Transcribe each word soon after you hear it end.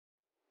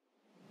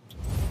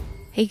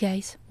Hey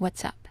guys,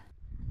 what's up?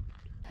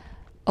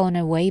 On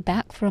our way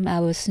back from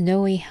our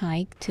snowy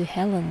hike to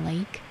Helen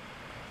Lake,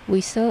 we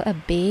saw a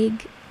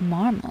big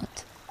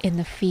marmot in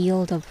the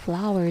field of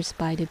flowers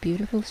by the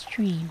beautiful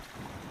stream.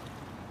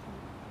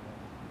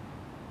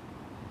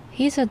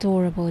 He's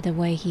adorable the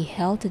way he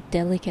held the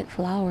delicate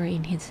flower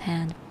in his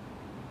hand.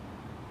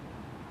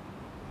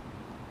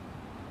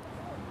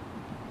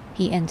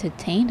 He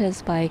entertained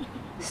us by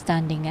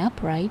standing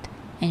upright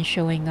and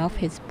showing off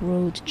his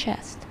broad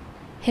chest.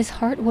 His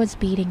heart was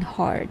beating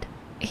hard.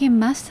 He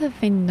must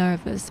have been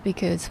nervous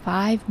because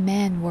 5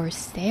 men were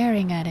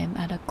staring at him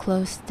at a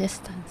close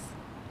distance.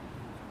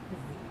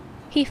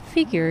 He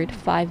figured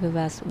 5 of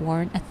us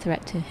weren't a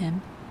threat to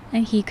him,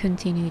 and he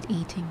continued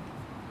eating.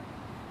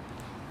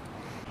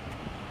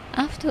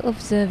 After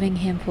observing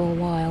him for a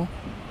while,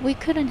 we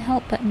couldn't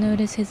help but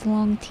notice his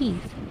long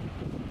teeth.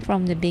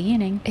 From the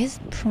beginning, his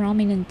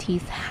prominent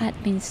teeth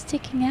had been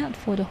sticking out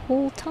for the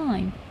whole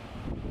time.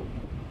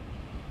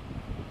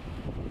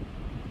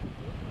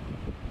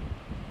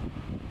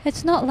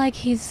 It's not like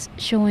he's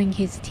showing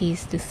his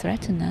teeth to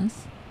threaten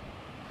us.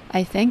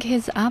 I think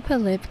his upper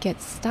lip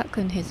gets stuck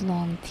on his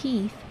long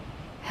teeth,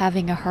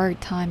 having a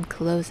hard time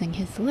closing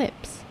his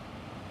lips.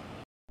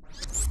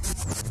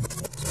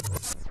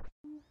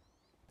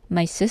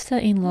 My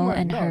sister-in-law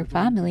and her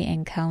family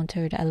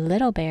encountered a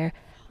little bear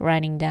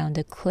running down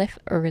the cliff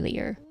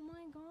earlier.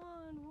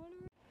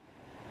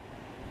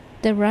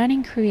 The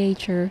running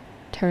creature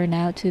turned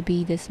out to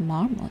be this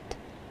marmot.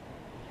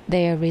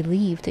 They are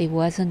relieved it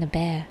wasn't a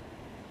bear.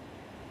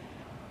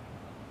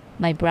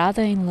 My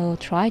brother-in-law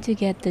tried to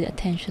get the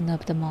attention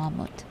of the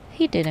marmot.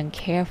 He didn't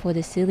care for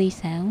the silly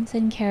sounds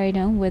and carried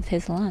on with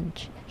his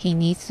lunch. He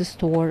needs to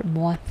store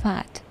more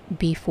fat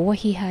before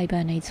he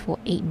hibernates for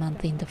 8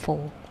 months in the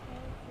fall.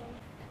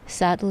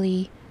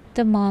 Sadly,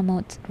 the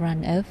marmot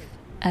ran off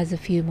as a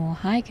few more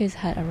hikers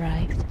had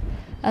arrived,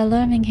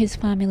 alarming his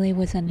family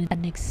with an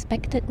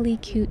unexpectedly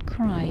cute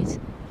cries,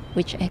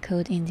 which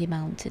echoed in the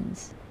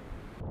mountains.